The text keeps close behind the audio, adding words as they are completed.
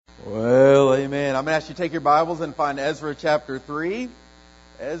I'm going to ask you to take your Bibles and find Ezra chapter 3.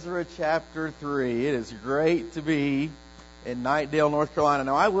 Ezra chapter 3. It is great to be in Knightdale, North Carolina.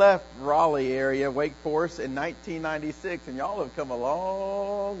 Now, I left Raleigh area, Wake Forest, in 1996, and y'all have come a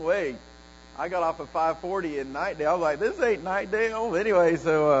long way. I got off at 540 in Knightdale. I was like, this ain't Knightdale. Anyway,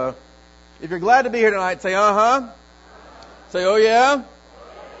 so if you're glad to be here tonight, say, uh-huh. Say, oh, yeah.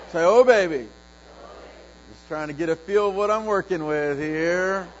 Say, oh, baby. Just trying to get a feel of what I'm working with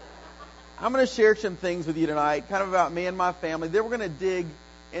here. I'm going to share some things with you tonight, kind of about me and my family. Then we're going to dig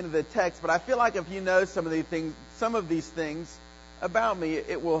into the text, but I feel like if you know some of these things about me,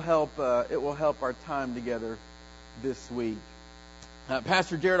 it will help our time together this week.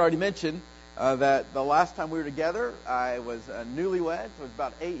 Pastor Jared already mentioned that the last time we were together, I was newlywed. So it was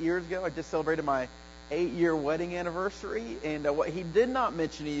about 8 years ago. I just celebrated my 8-year wedding anniversary, and what he did not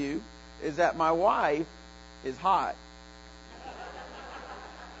mention to you is that my wife is hot.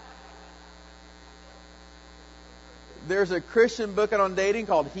 There's a Christian book on dating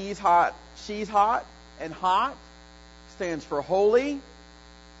called He's Hot, She's Hot, and hot stands for holy,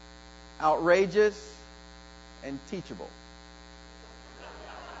 outrageous, and teachable.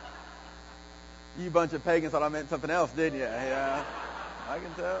 You bunch of pagans thought I meant something else, didn't you? Yeah, I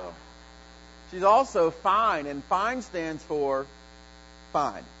can tell. She's also fine, and fine stands for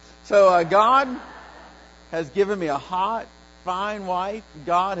fine. So God has given me a hot, fine wife.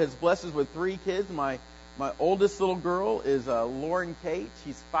 God has blessed us with 3 kids. My oldest little girl is Lauren Kate.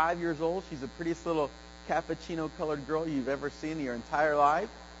 She's 5 years old. She's the prettiest little cappuccino-colored girl you've ever seen in your entire life.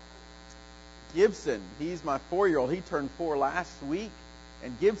 Gibson, he's my 4-year-old. He turned 4 last week.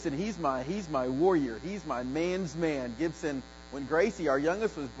 And Gibson, he's my warrior. He's my man's man. Gibson, when Gracie, our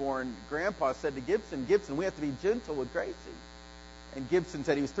youngest, was born, Grandpa said to Gibson, we have to be gentle with Gracie. And Gibson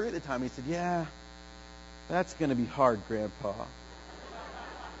said, he was 3 at the time. He said, yeah, that's going to be hard, Grandpa.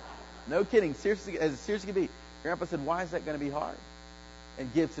 No kidding, seriously, as serious as it can be. Grandpa said, why is that going to be hard?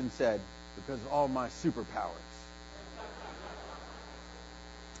 And Gibson said, because of all my superpowers.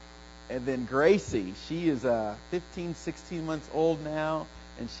 And then Gracie, she is 15, 16 months old now,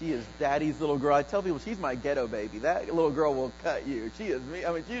 and she is Daddy's little girl. I tell people she's my ghetto baby. That little girl will cut you. She is me.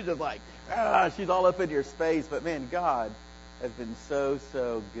 I mean, she's just like, she's all up in your space. But man, God has been so,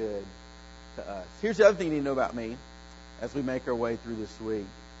 so good to us. Here's the other thing you need to know about me as we make our way through this week.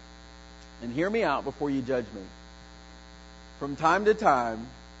 And hear me out before you judge me. From time to time,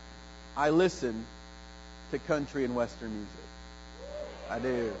 I listen to country and Western music.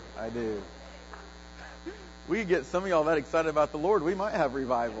 I do. We get some of y'all that excited about the Lord, we might have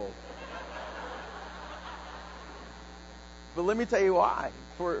revival. But let me tell you why.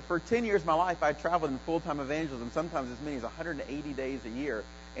 For 10 years of my life, I traveled in full-time evangelism, sometimes as many as 180 days a year.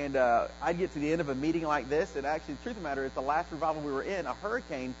 And I'd get to the end of a meeting like this, and actually, the truth of the matter is, the last revival we were in, a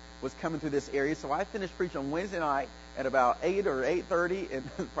hurricane was coming through this area. So I finished preaching on Wednesday night at about 8 or 8:30, and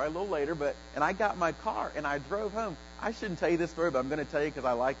probably a little later. And I got my car, and I drove home. I shouldn't tell you this story, but I'm going to tell you because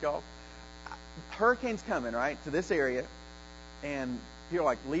I like y'all. Hurricane's coming, right, to this area, and people are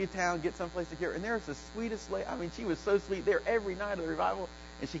like, leave town, get someplace secure. And there's the sweetest lady. I mean, she was so sweet there every night of the revival.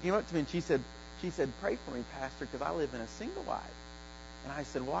 And she came up to me, and she said, pray for me, Pastor, because I live in a single life. And I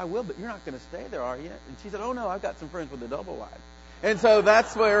said, well, I will, but you're not going to stay there, are you? And she said, oh, no, I've got some friends with a double life. And so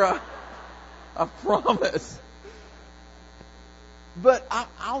that's where I promise. But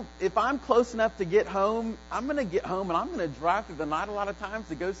if I'm close enough to get home, I'm going to get home, and I'm going to drive through the night a lot of times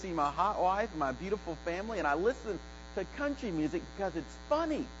to go see my hot wife and my beautiful family. And I listen to country music because it's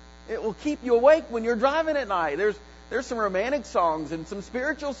funny. It will keep you awake when you're driving at night. There's some romantic songs and some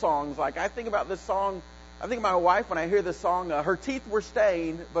spiritual songs. Like I think about this song. I think of my wife when I hear the song, her teeth were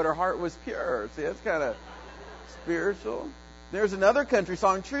stained, but her heart was pure. See, that's kind of spiritual. There's another country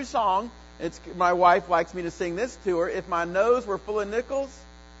song, true song. My wife likes me to sing this to her. If my nose were full of nickels,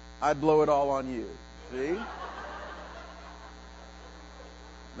 I'd blow it all on you. See?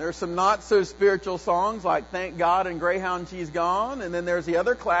 There's some not so spiritual songs like Thank God and Greyhound She's Gone. And then there's the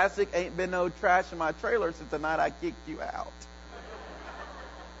other classic, Ain't Been No Trash in My Trailer Since the Night I Kicked You Out.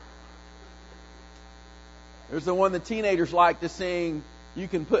 There's the one the teenagers like to sing, You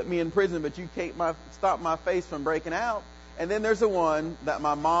Can Put Me in Prison, but you can't stop my face from breaking out. And then there's the one that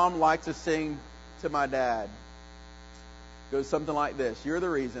my mom likes to sing to my dad. It goes something like this. You're the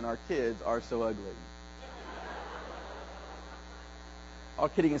reason our kids are so ugly. All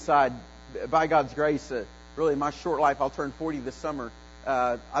kidding aside, by God's grace, really in my short life, I'll turn 40 this summer.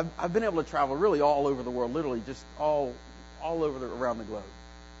 I've been able to travel really all over the world, literally just all over around the globe.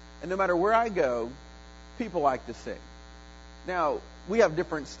 And no matter where I go, people like to sing. Now, we have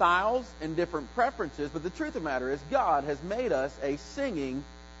different styles and different preferences, but the truth of the matter is God has made us a singing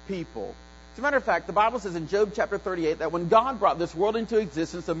people. As a matter of fact, the Bible says in Job chapter 38 that when God brought this world into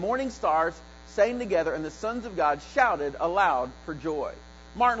existence, the morning stars sang together and the sons of God shouted aloud for joy.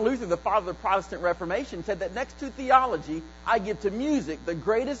 Martin Luther, the father of the Protestant Reformation, said that next to theology, I give to music the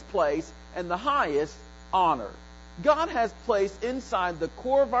greatest place and the highest honor. God has placed inside the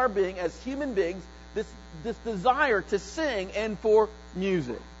core of our being as human beings this desire to sing and for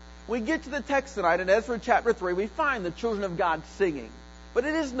music. We get to the text tonight in Ezra chapter 3, we find the children of God singing. But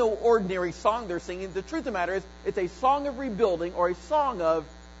it is no ordinary song they're singing. The truth of the matter is, it's a song of rebuilding or a song of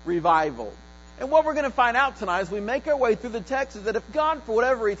revival. And what we're going to find out tonight as we make our way through the text is that if God, for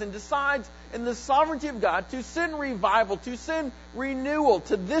whatever reason, decides in the sovereignty of God to send revival, to send renewal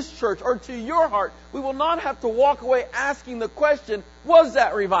to this church or to your heart, we will not have to walk away asking the question, was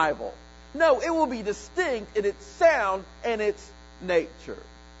that revival? No, it will be distinct in its sound and its nature.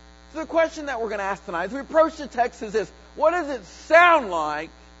 So the question that we're going to ask tonight as we approach the text is this: what does it sound like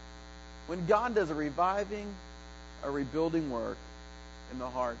when God does a reviving, a rebuilding work in the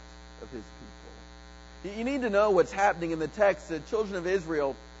hearts of His people? You need to know what's happening in the text. The children of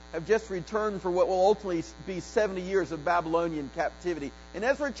Israel have just returned for what will ultimately be 70 years of Babylonian captivity. In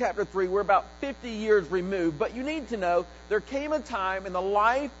Ezra chapter 3, we're about 50 years removed. But you need to know there came a time in the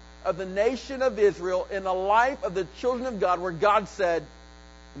life of the nation of Israel, in the life of the children of God, where God said,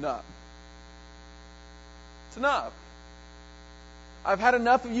 enough. It's enough. I've had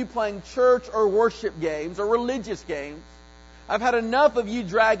enough of you playing church or worship games or religious games. I've had enough of you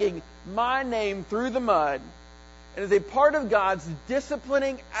dragging my name through the mud. And as a part of God's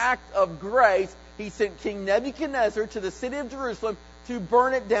disciplining act of grace, He sent King Nebuchadnezzar to the city of Jerusalem to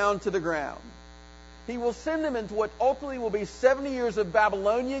burn it down to the ground. He will send them into what ultimately will be 70 years of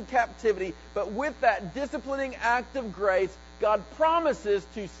Babylonian captivity. But with that disciplining act of grace, God promises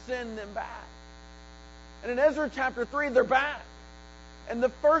to send them back. And in Ezra chapter 3, they're back. And the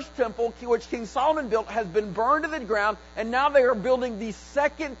first temple, which King Solomon built, has been burned to the ground, and now they are building the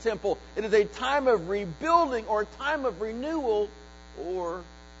second temple. It is a time of rebuilding or a time of renewal or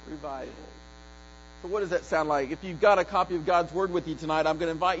revival. So what does that sound like? If you've got a copy of God's Word with you tonight, I'm going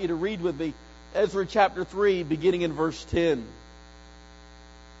to invite you to read with me Ezra chapter 3, beginning in verse 10.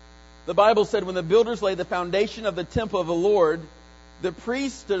 The Bible said, when the builders laid the foundation of the temple of the Lord, the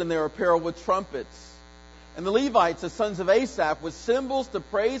priests stood in their apparel with trumpets. And the Levites, the sons of Asaph, with cymbals to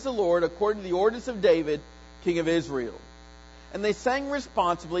praise the Lord according to the ordinance of David, king of Israel. And they sang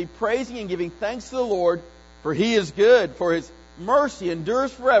responsibly, praising and giving thanks to the Lord, for He is good, for His mercy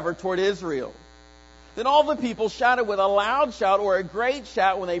endures forever toward Israel. Then all the people shouted with a loud shout or a great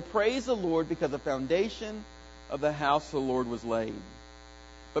shout when they praised the Lord, because the foundation of the house of the Lord was laid.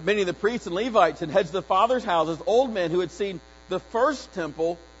 But many of the priests and Levites and heads of the fathers' houses, old men who had seen the first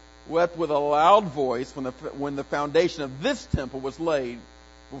temple, wept with a loud voice when the foundation of this temple was laid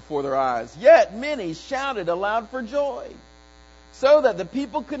before their eyes. Yet many shouted aloud for joy, so that the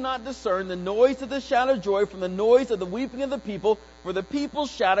people could not discern the noise of the shout of joy from the noise of the weeping of the people. For the people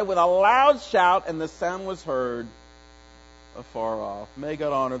shouted with a loud shout, and the sound was heard afar off. May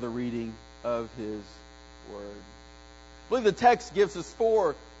God honor the reading of His Word. I believe the text gives us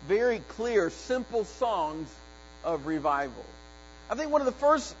 4 very clear, simple songs of revival. I think one of the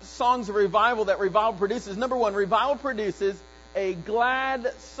first songs of revival that revival produces, number 1, revival produces a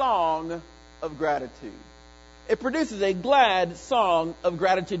glad song of gratitude. It produces a glad song of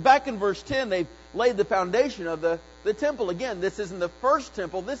gratitude. Back in verse 10, they've laid the foundation of the temple. Again, this isn't the first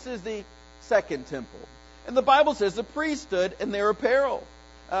temple, this is the second temple. And the Bible says the priests stood in their apparel.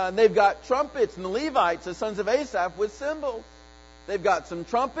 They've got trumpets, and the Levites, the sons of Asaph, with cymbals. They've got some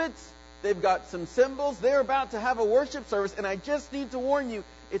trumpets. They've got some cymbals. They're about to have a worship service. And I just need to warn you,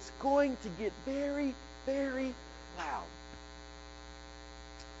 it's going to get very, very loud.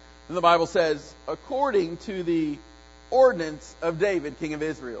 And the Bible says, according to the ordinance of David, king of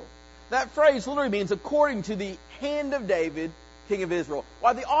Israel. That phrase literally means according to the hand of David, king of Israel.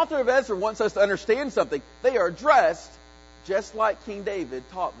 Why, the author of Ezra wants us to understand something. They are dressed just like King David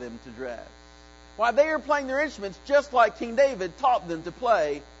taught them to dress. Why, they are playing their instruments just like King David taught them to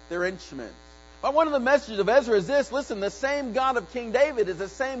play their instruments. But one of the messages of Ezra is this: listen, the same God of King David is the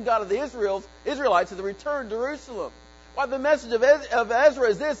same God of the Israelites as they return to Jerusalem. Why, the message of Ezra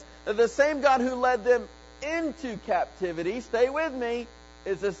is this: that the same God who led them into captivity, stay with me,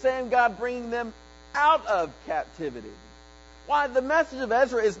 is the same God bringing them out of captivity. Why, the message of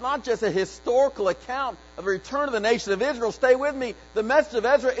Ezra is not just a historical account of the return of the nation of Israel. Stay with me. The message of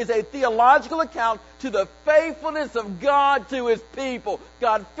Ezra is a theological account to the faithfulness of God to His people.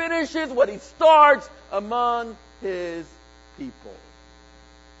 God finishes what He starts among His people.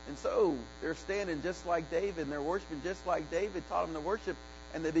 And so they're standing just like David, and they're worshiping just like David taught them to worship.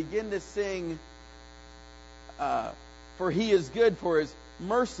 and they begin to sing, for He is good, for His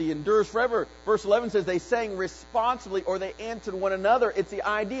mercy endures forever. Verse 11 says they sang responsibly, or they answered one another. It's the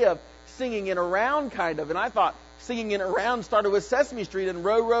idea of singing in a round, kind of. And I thought singing in a round started with Sesame Street and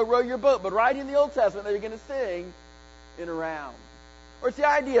row, row, row your boat. But right in the Old Testament, they're going to sing in a round. Or it's the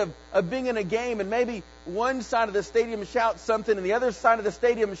idea of being in a game and maybe one side of the stadium shouts something and the other side of the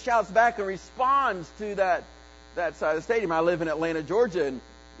stadium shouts back and responds to that side of the stadium. I live in Atlanta, Georgia, and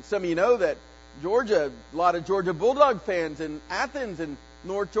some of you know that Georgia, a lot of Georgia Bulldog fans in Athens and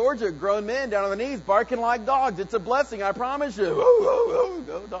North Georgia, grown men down on their knees barking like dogs. It's a blessing, I promise you. Woo, woo, woo,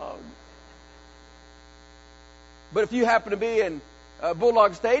 go dogs. But if you happen to be in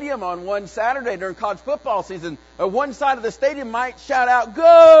Bulldog Stadium on one Saturday during college football season, one side of the stadium might shout out,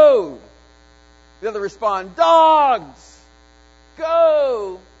 "Go!" The other respond, "Dogs!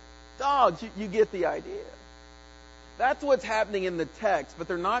 Go! Dogs!" You get the idea. That's what's happening in the text, but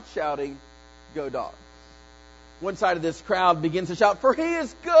they're not shouting, "Go Dogs." One side of this crowd begins to shout, "For He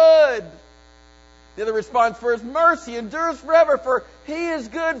is good." The other responds, "For His mercy endures forever. For He is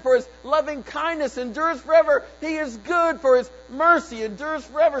good. For His loving kindness endures forever. He is good. For His mercy endures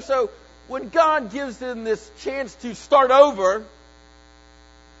forever." So when God gives them this chance to start over,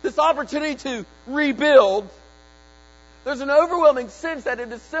 this opportunity to rebuild, there's an overwhelming sense that it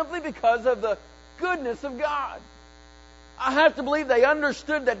is simply because of the goodness of God. I have to believe they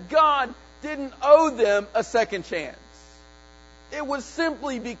understood that God didn't owe them a second chance. It was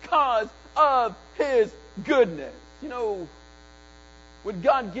simply because of His goodness. You know, when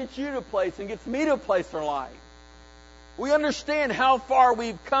God gets you to a place and gets me to a place in our life, we understand how far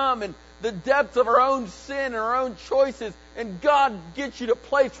we've come and the depths of our own sin and our own choices, and God gets you to a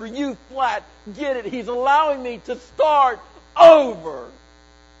place where you flat get it. He's allowing me to start over.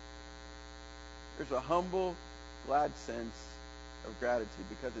 There's a humble, glad sense of gratitude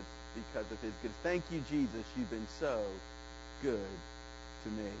because of His goodness. Thank you, Jesus. You've been so good to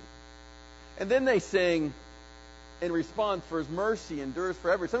me. And then they sing in response, "For His mercy endures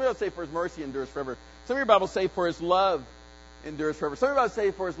forever." Some of you say, "For His mercy endures forever." Some of your Bibles say, "For His love endures forever." Some of your Bibles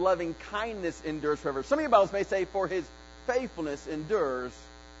say, "For His loving kindness endures forever." Some of your Bibles may say, "For His faithfulness endures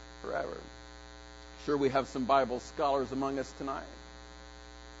forever." Sure, we have some Bible scholars among us tonight.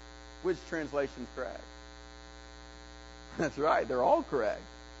 Which translation's correct? That's right, they're all correct.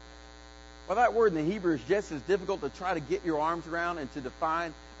 Well, that word in the Hebrew is just as difficult to try to get your arms around and to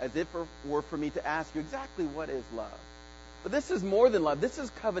define as if it were for me to ask you exactly what is love. But this is more than love. This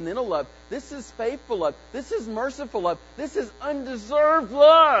is covenantal love. This is faithful love. This is merciful love. This is undeserved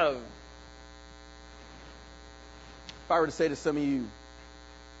love. If I were to say to some of you,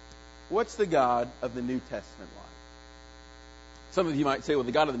 what's the God of the New Testament like? Some of you might say, well,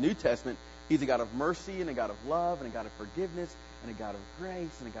 the God of the New Testament, He's a God of mercy and a God of love and a God of forgiveness and a God of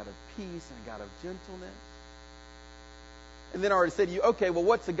grace and a God of peace and a God of gentleness. And then I already said to you, okay, well,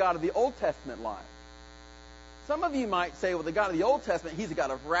 what's the God of the Old Testament like? Some of you might say, well, the God of the Old Testament, He's a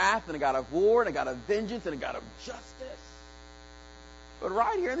God of wrath and a God of war and a God of vengeance and a God of justice. But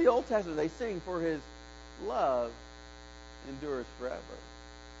right here in the Old Testament, they sing, "For His love endures forever."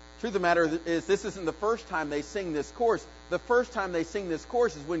 Truth of the matter is, this isn't the first time they sing this chorus. The first time they sing this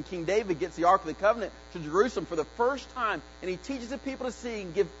chorus is when King David gets the Ark of the Covenant to Jerusalem for the first time, and he teaches the people to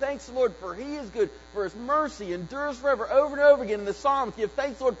sing, "Give thanks to the Lord, for He is good, for His mercy endures forever." Over and over again in the Psalms, "Give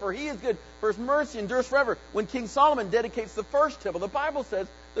thanks to the Lord, for He is good, for His mercy endures forever." When King Solomon dedicates the first temple, the Bible says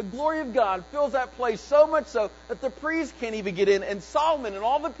the glory of God fills that place so much so that the priests can't even get in, and Solomon and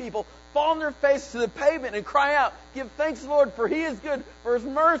all the people fall on their faces to the pavement and cry out, "Give thanks to the Lord, for He is good, for His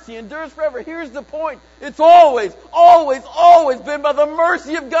mercy endures forever." Here's the point. It's always, always, always been by the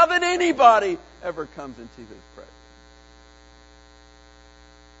mercy of God that anybody ever comes into His presence.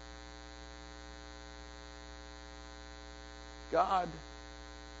 God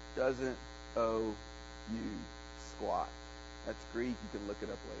doesn't owe you squat. That's Greek. You can look it up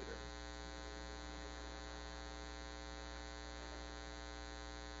later.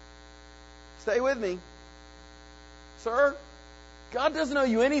 Stay with me. Sir, God doesn't owe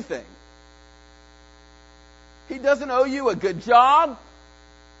you anything. He doesn't owe you a good job.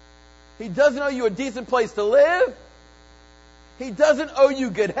 He doesn't owe you a decent place to live. He doesn't owe you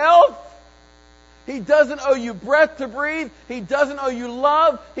good health. He doesn't owe you breath to breathe. He doesn't owe you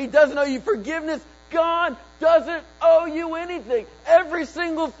love. He doesn't owe you forgiveness. God doesn't owe you anything. Every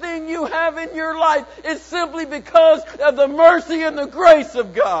single thing you have in your life is simply because of the mercy and the grace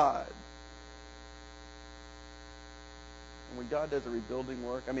of God. And when God does a rebuilding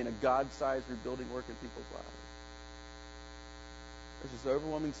work, a God-sized rebuilding work in people's lives, there's this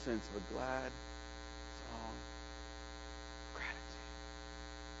overwhelming sense of a glad song of gratitude.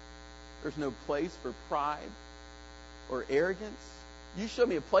 There's no place for pride or arrogance. You show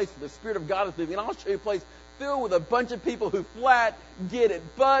me a place where the Spirit of God is moving, and I'll show you a place filled with a bunch of people who flat get it.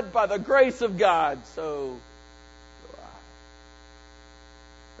 But by the grace of God, so do I.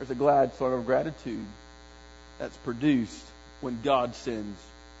 There's a glad song of gratitude that's produced when God sends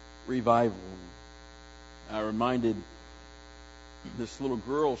revival. I reminded this little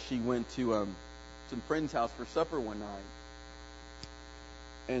girl, she went to some friend's house for supper one night.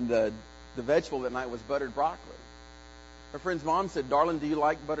 And the vegetable that night was buttered broccoli. Her friend's mom said, "Darling, do you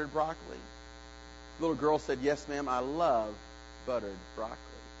like buttered broccoli?" The little girl said, "Yes, ma'am, I love buttered broccoli."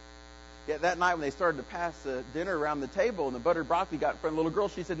 Yet that night when they started to pass the dinner around the table and the buttered broccoli got in front of the little girl,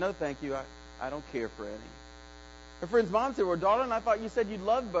 she said, "No, thank you. I don't care for any." Her friend's mom said, "Well, darling, I thought you said you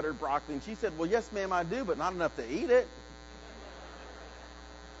loved buttered broccoli." And she said, "Well, yes, ma'am, I do, but not enough to eat it."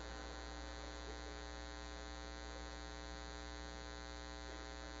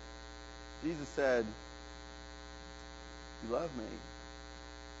 Jesus said, "You love me,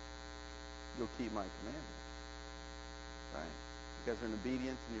 you'll keep my commandments." Right? You guys are in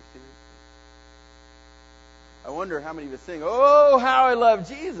obedience and you're serious. I wonder how many of us sing, "Oh, how I love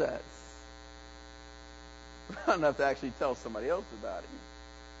Jesus." Not enough to actually tell somebody else about it.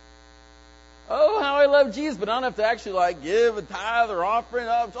 "Oh, how I love Jesus," but not enough to actually give a tithe or offering.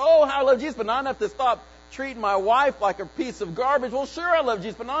 "Oh, how I love Jesus," but not enough to stop treating my wife like a piece of garbage. "Well, sure, I love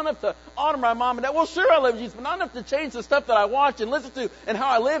Jesus," but not enough to honor my mom and dad. "Well, sure, I love Jesus," but not enough to change the stuff that I watch and listen to and how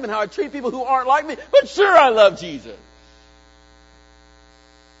I live and how I treat people who aren't like me. "But sure, I love Jesus."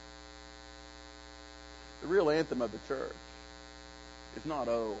 The real anthem of the church is not,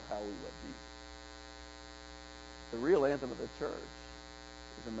 "Oh, how we love Jesus." The real anthem of the church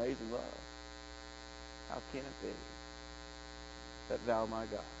is "Amazing love. How can it be that thou, my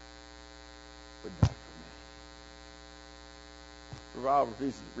God, would die for me?"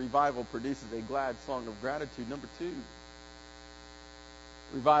 Revival produces a glad song of gratitude. Number 2,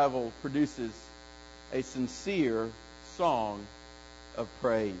 revival produces a sincere song of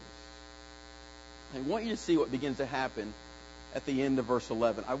praise. I want you to see what begins to happen at the end of verse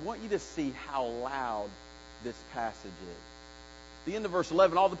 11. I want you to see how loud this passage is. The end of verse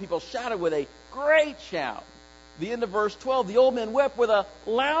 11, all the people shouted with a great shout. The end of verse 12, the old men wept with a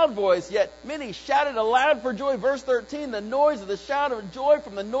loud voice, yet many shouted aloud for joy. Verse 13, the noise of the shout of joy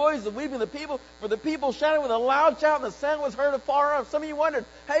from the noise of weeping of the people, for the people shouted with a loud shout, and the sound was heard afar off. Some of you wondered,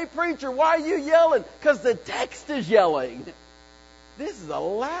 "Hey, preacher, why are you yelling?" Because the text is yelling. This is a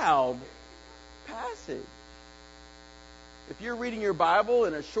loud passage. If you're reading your Bible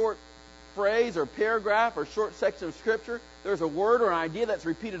in a short phrase or paragraph or short section of Scripture, there's a word or an idea that's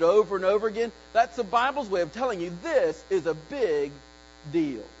repeated over and over again. That's the Bible's way of telling you this is a big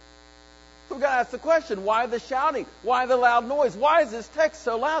deal. So we've got to ask the question, why the shouting? Why the loud noise? Why is this text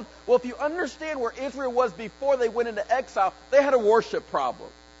so loud? Well, if you understand where Israel was before they went into exile, they had a worship problem.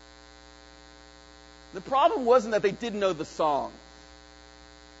 The problem wasn't that they didn't know the songs.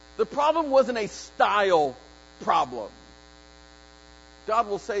 The problem wasn't a style problem. God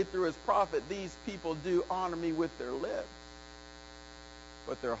will say through His prophet, "These people do honor me with their lips,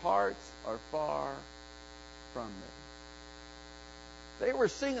 but their hearts are far from me." They were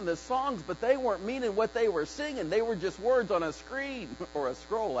singing the songs, but they weren't meaning what they were singing. They were just words on a screen, or a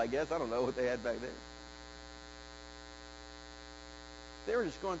scroll, I guess. I don't know what they had back then. They were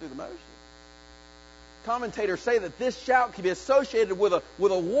just going through the motions. Commentators say that this shout can be associated with a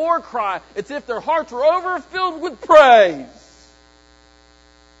war cry. It's if their hearts were overfilled with praise.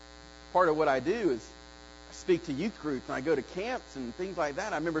 Part of what I do is I speak to youth groups and I go to camps and things like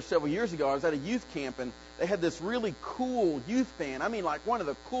that. I remember several years ago I was at a youth camp and they had this really cool youth band. I mean, like one of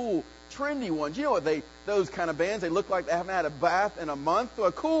the cool, trendy ones. You know what those kind of bands, they look like they haven't had a bath in a month. So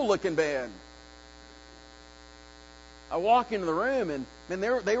a cool looking band. I walk into the room and man,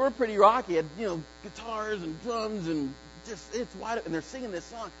 they were pretty rocky. Had, guitars and drums and just it's wide, and they're singing this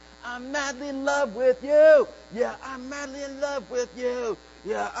song. "I'm madly in love with you. Yeah, I'm madly in love with you.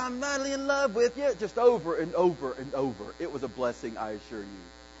 Yeah, I'm madly in love with you." Just over and over and over. It was a blessing, I assure you.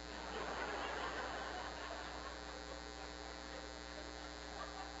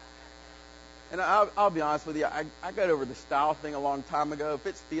 And I'll be honest with you, I got over the style thing a long time ago. If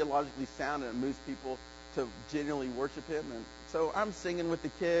it's theologically sound and it moves people to genuinely worship Him. And so I'm singing with the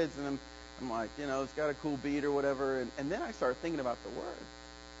kids and I'm like, it's got a cool beat or whatever. And then I start thinking about the words.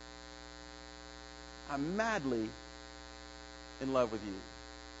 I'm madly in love with you.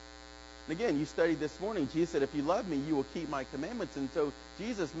 And again, you studied this morning, Jesus said, "If you love me, you will keep my commandments." And so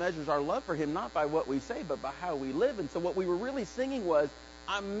Jesus measures our love for Him not by what we say, but by how we live. And so what we were really singing was,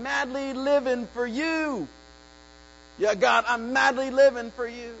 "I'm madly living for you. Yeah, God, I'm madly living for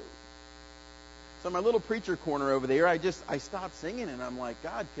you." So in my little preacher corner over there, I stopped singing, and I'm like,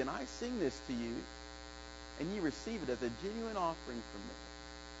 God, can I sing this to you? And you receive it as a genuine offering from me.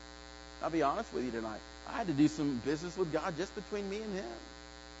 I'll be honest with you tonight. I had to do some business with God just between me and Him.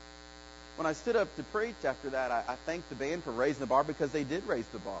 When I stood up to preach after that, I thanked the band for raising the bar, because they did raise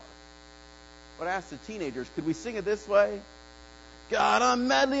the bar. But I asked the teenagers, could we sing it this way? God, I'm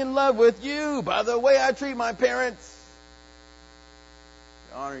madly in love with you by the way I treat my parents.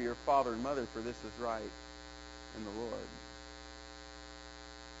 Honor your father and mother, for this is right in the Lord.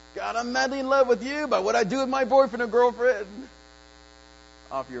 God, I'm madly in love with you by what I do with my boyfriend or girlfriend.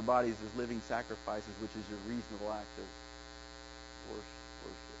 Offer your bodies as living sacrifices, which is your reasonable act of worship.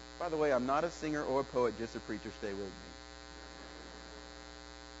 By the way, I'm not a singer or a poet, just a preacher. Stay with me.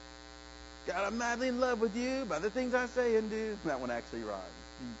 God, I'm madly in love with you by the things I say and do. That one actually rhymes.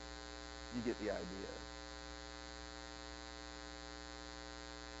 You get the idea.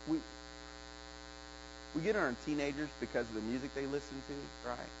 We get on our teenagers because of the music they listen to,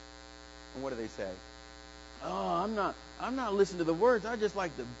 right? And what do they say? Oh, I'm not listening to the words. I just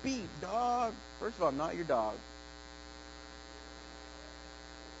like the beat, dog. First of all, I'm not your dog.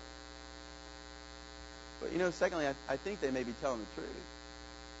 But secondly, I think they may be telling the truth.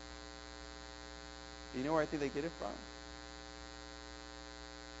 You know where I think they get it from?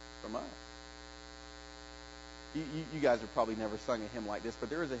 From us. You guys have probably never sung a hymn like this, but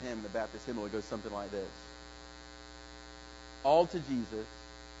there is a hymn, the Baptist hymnal, that goes something like this. All to Jesus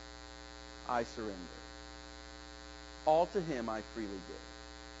I surrender. All to Him I freely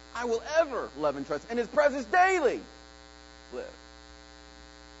give. I will ever love and trust in His presence daily live.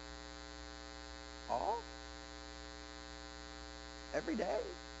 All? Every day?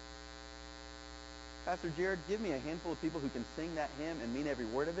 Pastor Jared, give me a handful of people who can sing that hymn and mean every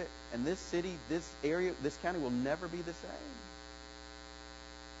word of it, and this city, this area, this county will never be the same.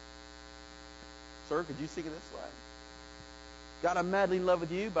 Sir, could you sing it this way? God, I'm madly in love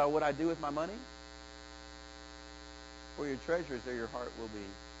with you by what I do with my money. For your treasures, there your heart will be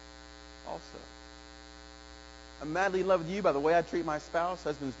also. I'm madly in love with you by the way I treat my spouse.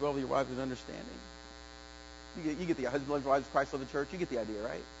 Husbands, dwell with your wives with understanding. You get the husband loves wives, Christ loves the church. You get the idea,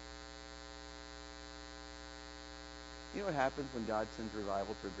 right? You know what happens when God sends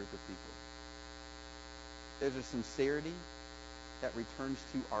revival to a group of people? There's a sincerity that returns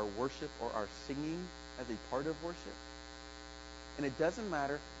to our worship or our singing as a part of worship. And it doesn't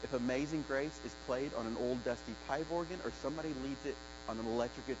matter if Amazing Grace is played on an old dusty pipe organ or somebody leads it on an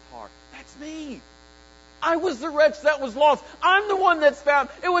electric guitar. That's me. I was the wretch that was lost. I'm the one that's found.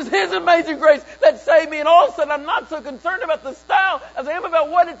 It was His amazing grace that saved me. And all of a sudden, I'm not so concerned about the style as I am about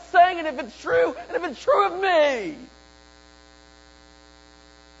what it's saying and if it's true and if it's true of me.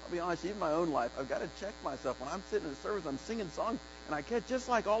 I'll be honest, even in my own life, I've got to check myself. When I'm sitting in a service, I'm singing songs, and I get just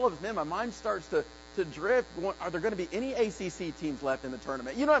like all of us, man, my mind starts to drift. Are there going to be any ACC teams left in the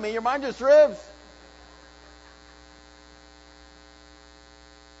tournament? You know what I mean? Your mind just drifts.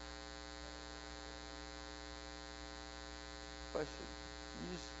 Question.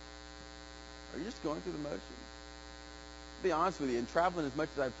 Are you just going through the motions? To be honest with you, and traveling as much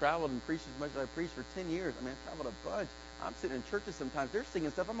as I've traveled and preached as much as I've preached for 10 years, I mean, I've traveled a bunch. I'm sitting in churches sometimes, they're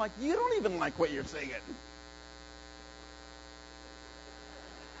singing stuff. I'm like, you don't even like what you're singing.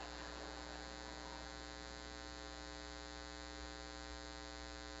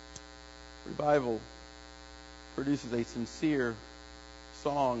 Revival produces a sincere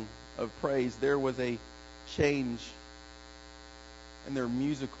song of praise. There was a change in their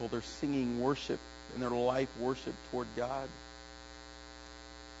musical, their singing worship, in their life worship toward God.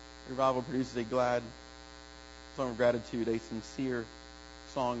 Revival produces a glad song of gratitude, a sincere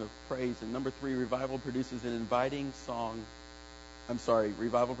song of praise. And number 3, revival produces an inviting song.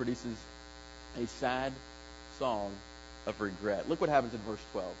 Revival produces a sad song of regret. Look what happens in verse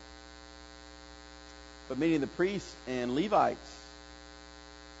 12. But many of the priests and Levites,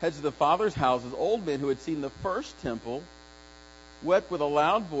 heads of the fathers' houses, old men who had seen the first temple, wept with a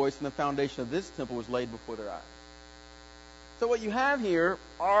loud voice, and the foundation of this temple was laid before their eyes. So what you have here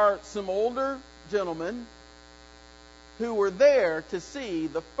are some older gentlemen who were there to see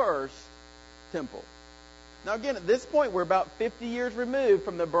the first temple. Now again, at this point, we're about 50 years removed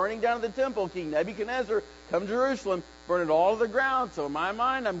from the burning down of the temple. King Nebuchadnezzar come to Jerusalem, burn it all to the ground. So in my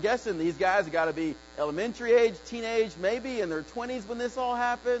mind, I'm guessing these guys have got to be elementary age, teenage, maybe in their 20s when this all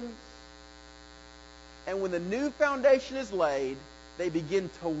happens. And when the new foundation is laid, they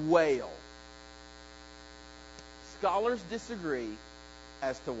begin to wail. Scholars disagree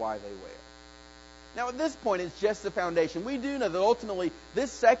as to why they wail. Now at this point, it's just the foundation. We do know that ultimately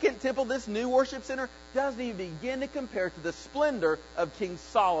this second temple, this new worship center, doesn't even begin to compare to the splendor of King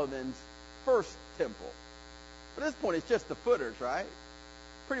Solomon's first temple. But at this point, it's just the footers, right?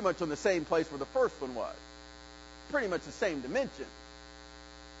 Pretty much on the same place where the first one was. Pretty much the same dimension.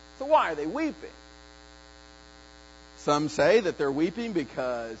 So why are they weeping? Some say that they're weeping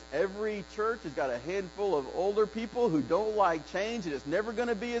because every church has got a handful of older people who don't like change, and it's never going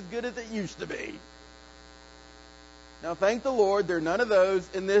to be as good as it used to be. Now, thank the Lord, there are none of those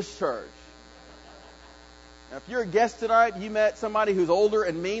in this church. Now, if you're a guest tonight, you met somebody who's older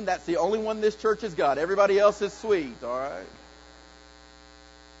and mean, that's the only one this church has got. Everybody else is sweet, all right?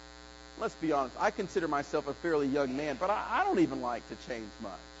 Let's be honest. I consider myself a fairly young man, but I don't even like to change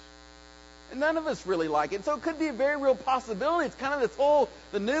much. And none of us really like it. So it could be a very real possibility. It's kind of this whole,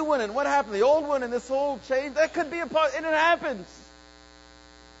 the new one and what happened, the old one and this whole change. That could be and it happens.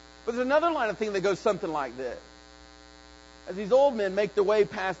 But there's another line of thinking that goes something like this. As these old men make their way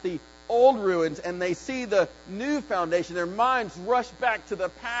past the old ruins and they see the new foundation, their minds rush back to the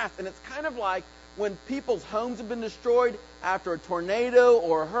past. And it's kind of like when people's homes have been destroyed after a tornado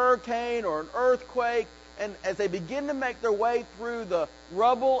or a hurricane or an earthquake. And as they begin to make their way through the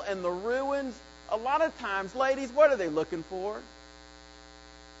rubble and the ruins, a lot of times, ladies, what are they looking for?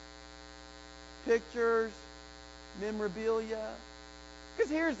 Pictures, memorabilia.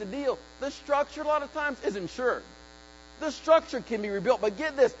 Because here's the deal. The structure a lot of times is insured. The structure can be rebuilt. But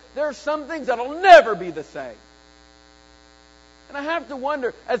get this, there are some things that will never be the same. And I have to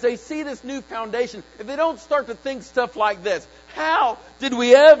wonder, as they see this new foundation, if they don't start to think stuff like this, how did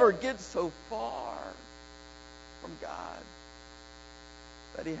we ever get so far from God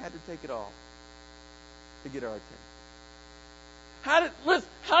that He had to take it all to get our attention?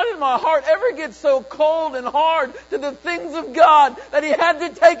 How did my heart ever get so cold and hard to the things of God that He had to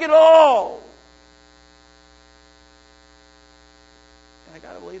take it all? And I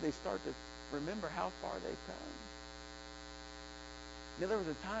got to believe they start to remember how far they've come. You know, there was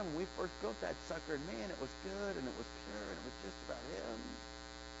a time when we first built that sucker, and man, it was good and it was pure and it was just about Him.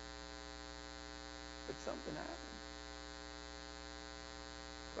 But something happened.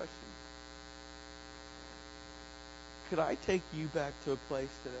 Question. Could I take you back to a place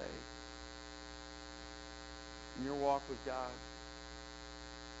today in your walk with God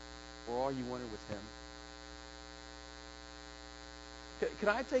where all you wanted was Him? Could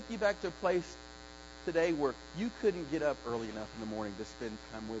I take you back to a place today where you couldn't get up early enough in the morning to spend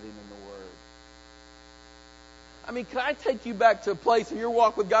time with Him in the Word? I mean, can I take you back to a place in your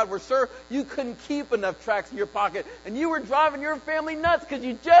walk with God where, sir, you couldn't keep enough tracts in your pocket and you were driving your family nuts because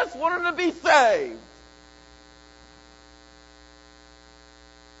you just wanted to be saved?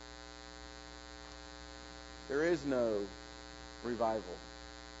 There is no revival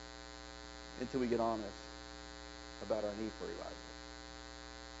until we get honest about our need for revival.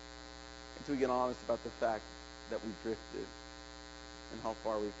 Until we get honest about the fact that we've drifted and how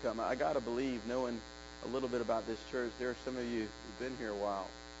far we've come. I got to believe, knowing a little bit about this church, there are some of you who've been here a while.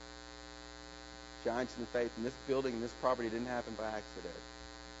 Giants in the faith, and this building and this property didn't happen by accident.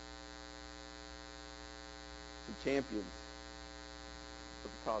 Some champions for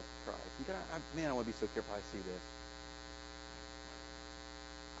the cause of Christ. And I want to be so careful how I see this.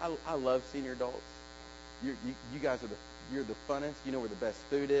 I love senior adults. You guys are you're the funnest. You know where the best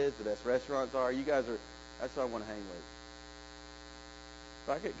food is, the best restaurants are. You guys are. That's what I want to hang with.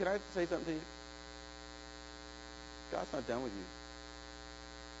 But can I say something to you? God's not done with you.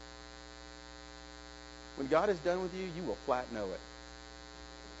 When God is done with you, you will flat know it.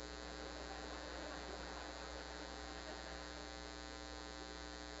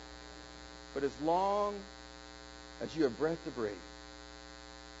 But as long as you have breath to breathe,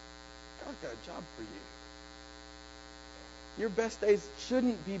 God's got a job for you. Your best days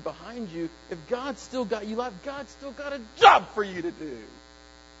shouldn't be behind you. If God's still got you alive, God's still got a job for you to do.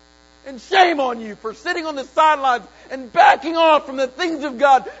 And shame on you for sitting on the sidelines and backing off from the things of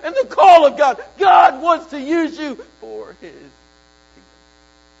God and the call of God. God wants to use you for His kingdom.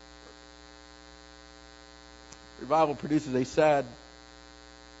 Revival produces a sad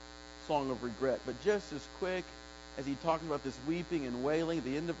song of regret. But just as quick as he talks about this weeping and wailing, at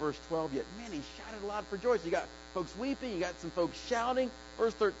the end of verse 12, yet man, he shouted aloud for joy. So you got folks weeping, you got some folks shouting.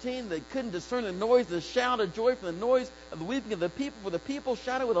 Verse 13, they couldn't discern the noise, the shout of joy from the noise of the weeping of the people, for the people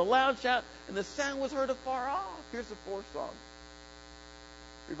shouted with a loud shout, and the sound was heard afar off. Here's the fourth song.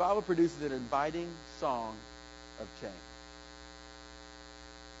 Revival produces an inviting song of change.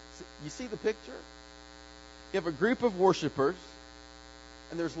 You see the picture? You have a group of worshipers,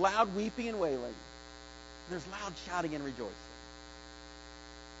 and there's loud weeping and wailing. There's loud shouting and rejoicing.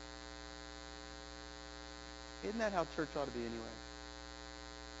 Isn't that how church ought to be anyway?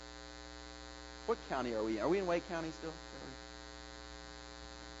 What county are we in? Are we in Wake County still?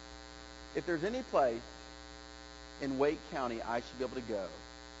 If there's any place in Wake County I should be able to go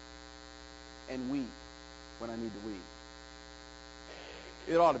and weep when I need to weep,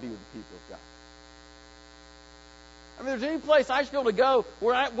 it ought to be with the people of God. I mean, if there's any place I should be able to go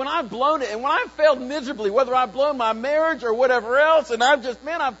when I've blown it and when I've failed miserably, whether I've blown my marriage or whatever else, and I've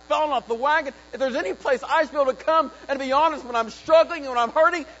fallen off the wagon, if there's any place I should be able to come and be honest when I'm struggling and when I'm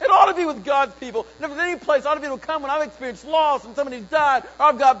hurting, it ought to be with God's people. And if there's any place I ought to be able to come when I've experienced loss and somebody's died or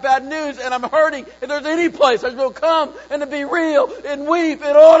I've got bad news and I'm hurting, if there's any place I should be able to come and to be real and weep,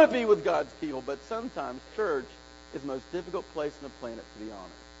 it ought to be with God's people. But sometimes church is the most difficult place on the planet to be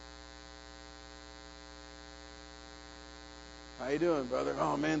honest. How you doing, brother?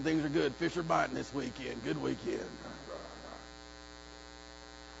 Oh, man, things are good. Fish are biting this weekend. Good weekend.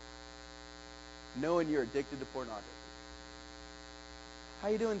 Knowing you're addicted to pornography. How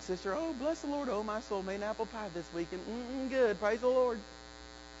you doing, sister? Oh, bless the Lord. Oh, my soul made an apple pie this weekend. Good. Praise the Lord.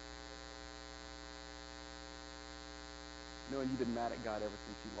 Knowing you've been mad at God ever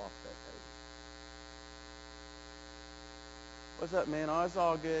since you lost that faith. What's up, man? Oh, it's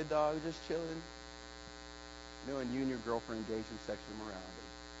all good, dog. Just chilling. Knowing you and your girlfriend engaged in sexual immorality.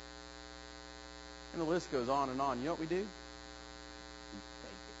 And the list goes on and on. You know what we do? We fake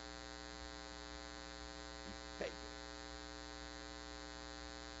it. We fake it.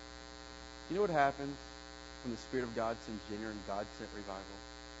 You know what happens when the Spirit of God sends genuine God-sent revival?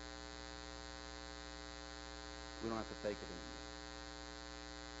 We don't have to fake it anymore.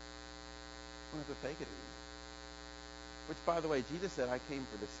 We don't have to fake it anymore. Which, by the way, Jesus said, I came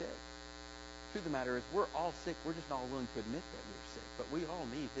for the sick. The truth of the matter is, we're all sick. We're just not willing to admit that we're sick. But we all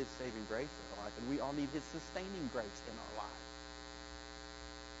need His saving grace in our life, and we all need His sustaining grace in our life.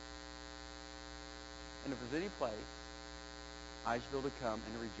 And if there's any place I should be able to come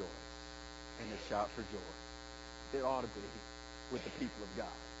and rejoice and to shout for joy, it ought to be with the people of God.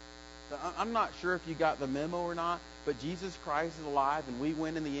 I'm not sure if you got the memo or not, but Jesus Christ is alive and we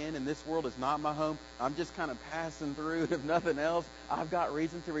win in the end, and this world is not my home. I'm just kind of passing through, and if nothing else, I've got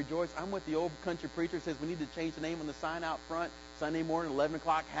reason to rejoice. I'm with the old country preacher who says we need to change the name on the sign out front. Sunday morning, 11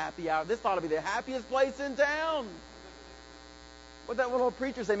 o'clock, happy hour. This ought to be the happiest place in town. What that little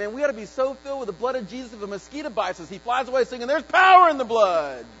preacher say, man, we ought to be so filled with the blood of Jesus if a mosquito bites us, he flies away singing, there's power in the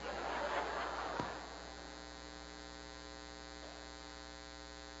blood.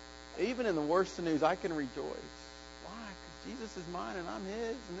 Even in the worst of news, I can rejoice. Why? Because Jesus is mine and I'm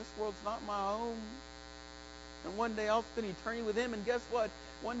His, and this world's not my home. And one day I'll spend eternity with Him, and guess what?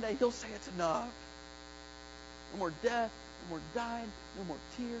 One day He'll say it's enough. No more death, no more dying, no more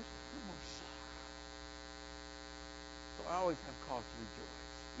tears, no more sorrow. So I always have cause to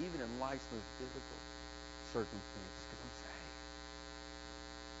rejoice, even in life's most difficult circumstances, because I'm saved.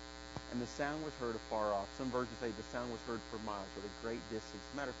 And the sound was heard afar off. Some versions say the sound was heard for miles or a great distance.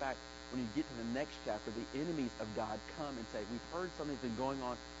 As a matter of fact, when you get to the next chapter, the enemies of God come and say, we've heard something's been going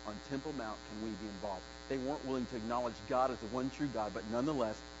on Temple Mount. Can we be involved? They weren't willing to acknowledge God as the one true God, but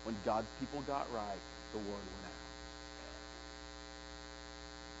nonetheless, when God's people got right, the word went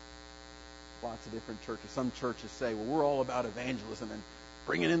out. Lots of different churches. Some churches say, well, we're all about evangelism and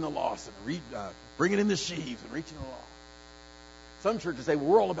bringing in the lost and bringing in the sheaves and reaching the lost. Some churches say, well,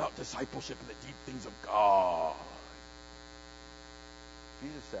 we're all about discipleship and the deep things of God.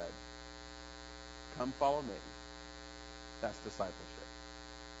 Jesus said, come follow me. That's discipleship.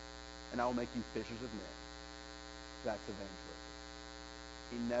 And I will make you fishers of men. That's evangelism.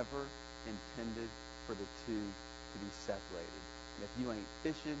 He never intended for the two to be separated. And if you ain't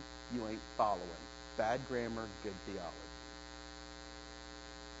fishing, you ain't following. Bad grammar, good theology.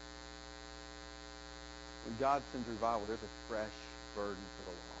 When God sends revival, there's a fresh burden for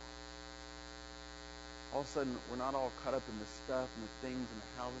the lost. All of a sudden, we're not all caught up in the stuff and the things and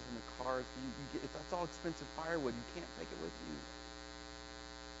the houses and the cars. That's all expensive firewood. You can't take it with you.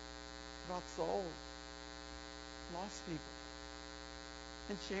 It's about souls, lost people,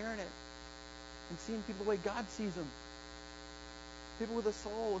 and sharing it, and seeing people the way God sees them. People with a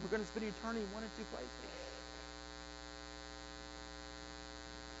soul who are going to spend eternity in one or two places.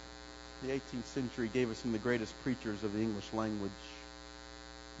 The 18th century gave us some of the greatest preachers of the English language.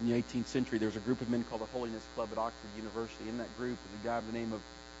 In the 18th century, there was a group of men called the Holiness Club at Oxford University. In that group was a guy by the name of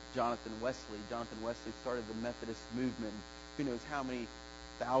Jonathan Wesley. Jonathan Wesley started the Methodist movement. Who knows how many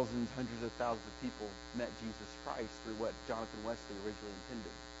thousands, hundreds of thousands of people met Jesus Christ through what Jonathan Wesley originally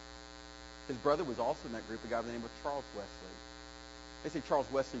intended. His brother was also in that group, a guy by the name of Charles Wesley. They say Charles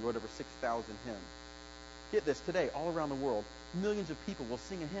Wesley wrote over 6,000 hymns. Get this, today, all around the world, millions of people will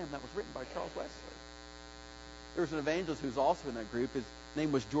sing a hymn that was written by Charles Wesley. There was an evangelist who was also in that group. His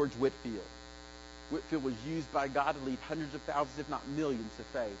name was George Whitefield. Whitefield was used by God to lead hundreds of thousands, if not millions, to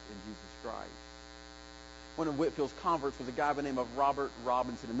faith in Jesus Christ. One of Whitefield's converts was a guy by the name of Robert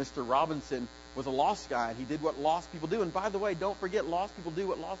Robinson. And Mr. Robinson was a lost guy, and he did what lost people do. And by the way, don't forget, lost people do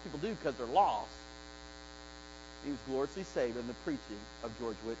what lost people do because they're lost. He was gloriously saved in the preaching of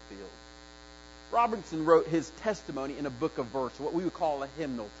George Whitefield. Robinson wrote his testimony in a book of verse, what we would call a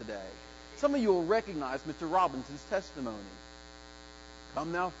hymnal today. Some of you will recognize Mr. Robinson's testimony.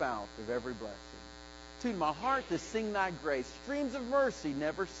 Come thou fount of every blessing. Tune my heart to sing thy grace. Streams of mercy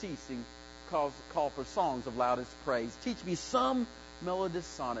never ceasing. Call for songs of loudest praise. Teach me some melodious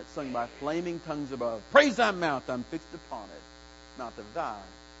sonnet sung by flaming tongues above. Praise thy mouth, I'm fixed upon it, mouth of thy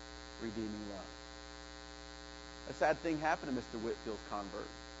redeeming love. A sad thing happened to Mr. Whitefield's convert.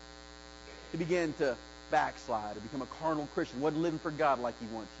 He began to backslide and become a carnal Christian, wasn't living for God like he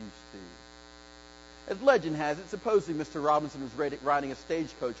once used to. As legend has it, supposedly Mr. Robinson was riding a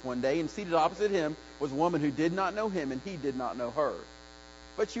stagecoach one day, and seated opposite him was a woman who did not know him, and he did not know her.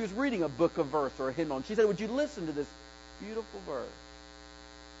 But she was reading a book of verse or a hymnal, and she said, would you listen to this beautiful verse?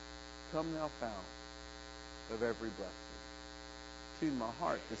 Come thou fount of every blessing. Tune my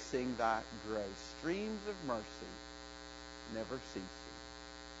heart to sing thy grace. Streams of mercy never ceasing.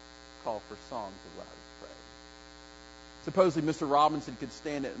 Call for songs of loudest praise. Supposedly Mr. Robinson could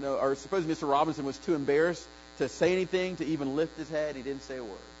stand it, or supposedly Mr. Robinson was too embarrassed to say anything, to even lift his head. He didn't say a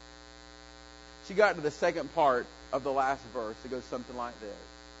word. She got to the second part of the last verse. It goes something like this.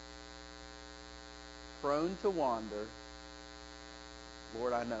 Prone to wander,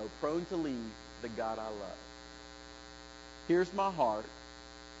 Lord, I know, prone to leave the God I love. Here's my heart,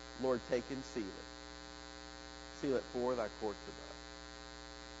 Lord, take and seal it. Seal it for thy courts above.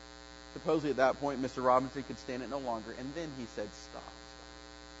 Supposedly at that point, Mr. Robinson could stand it no longer, and then he said, stop.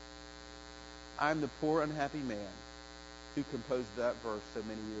 I'm the poor, unhappy man who composed that verse so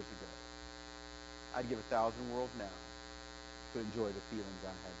many years ago. I'd give 1,000 worlds now to enjoy the feelings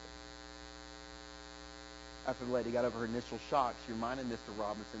I had then. After the lady got over her initial shock, she reminded Mr.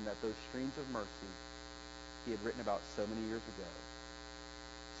 Robinson that those streams of mercy he had written about so many years ago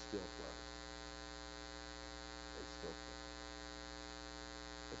still flow. They still flow.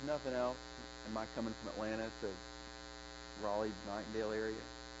 If nothing else, am I coming from Atlanta to Raleigh, Nightendale area?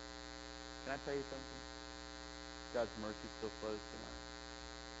 Can I tell you something? God's mercy still flows tonight.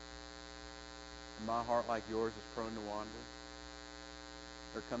 And my heart, like yours, is prone to wander.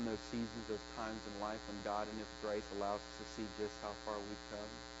 There come those seasons, those times in life when God in His grace allows us to see just how far we've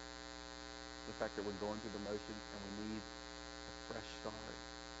come. The fact that we're going through the motions and we need a fresh start,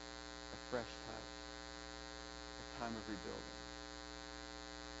 a fresh touch, a time of rebuilding.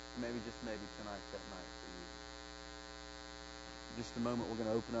 Maybe, just maybe, tonight's that night for you. In just a moment, we're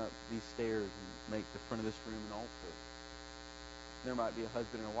going to open up these stairs and make the front of this room an altar. There might be a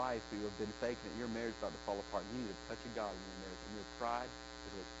husband and a wife who have been faking it. Your marriage is about to fall apart. You need a touch of God in your marriage. And your pride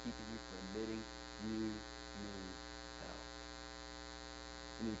is what's keeping you from admitting you need help.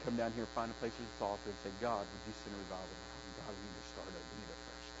 You need to come down here and find a place at this altar and say, God, would you send a revival? God, we need to start over. We need a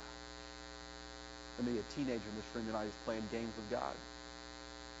fresh start. There may be a teenager in this room tonight who's playing games with God.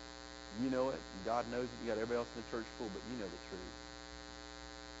 You know it. And God knows it. You got everybody else in the church full, but you know the truth.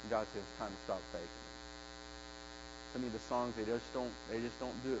 And God says it's time to stop faking it. Some of the songs, they just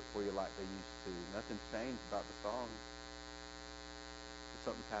don't do it for you like they used to. Nothing's changed about the songs. But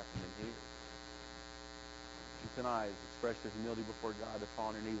something's happening here. And tonight, express your humility before God to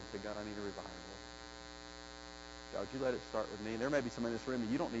fall on your knees and say, God, I need a revival. God, would you let it start with me? And there may be someone in this room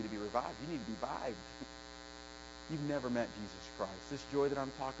that you don't need to be revived. You need to be revived. You've never met Jesus Christ. This joy that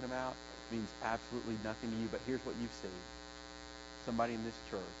I'm talking about means absolutely nothing to you, but here's what you've seen. Somebody in this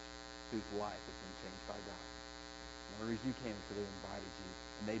church whose life has been changed by God. The only reason you came is because they invited you,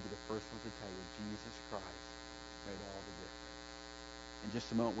 and they'd be the first ones to tell you Jesus Christ made all the difference. In just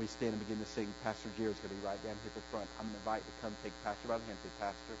a moment, we stand and begin to sing. Pastor Jared's going to be right down here at the front. I'm going to invite you to come take Pastor by the hand and say,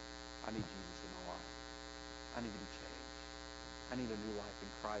 Pastor, I need Jesus in my life. I need to be changed. I need a new life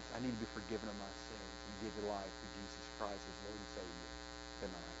in Christ. I need to be forgiven of my sins and give your life to Jesus Christ as Lord and Savior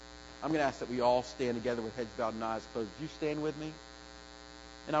tonight. I'm going to ask that we all stand together with heads bowed and eyes closed. Would you stand with me?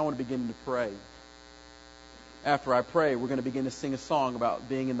 And I want to begin to pray. After I pray, we're going to begin to sing a song about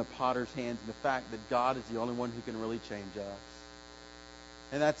being in the potter's hands and the fact that God is the only one who can really change us.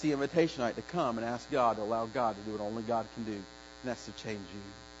 And that's the invitation tonight, to come and ask God, to allow God to do what only God can do. And that's to change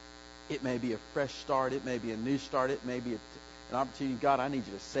you. It may be a fresh start. It may be a new start. It may be an opportunity. God, I need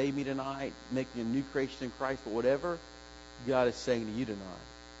you to save me tonight. Make me a new creation in Christ. But whatever God is saying to you tonight,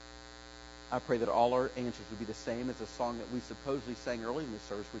 I pray that all our answers would be the same as the song that we supposedly sang early in the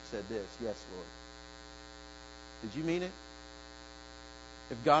service, which said this, yes, Lord. Did you mean it?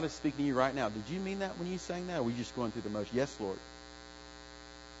 If God is speaking to you right now, did you mean that when you sang that? Or were you just going through the motion? Yes, Lord.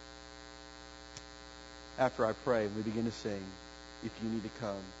 After I pray and we begin to sing, if you need to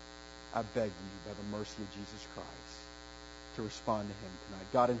come, I beg you by the mercy of Jesus Christ to respond to Him tonight.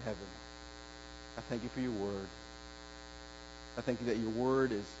 God in heaven, I thank you for your word. I thank you that your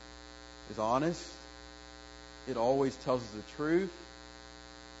word is honest. It always tells us the truth,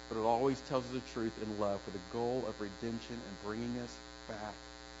 but it always tells us the truth in love for the goal of redemption and bringing us back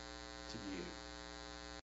to you.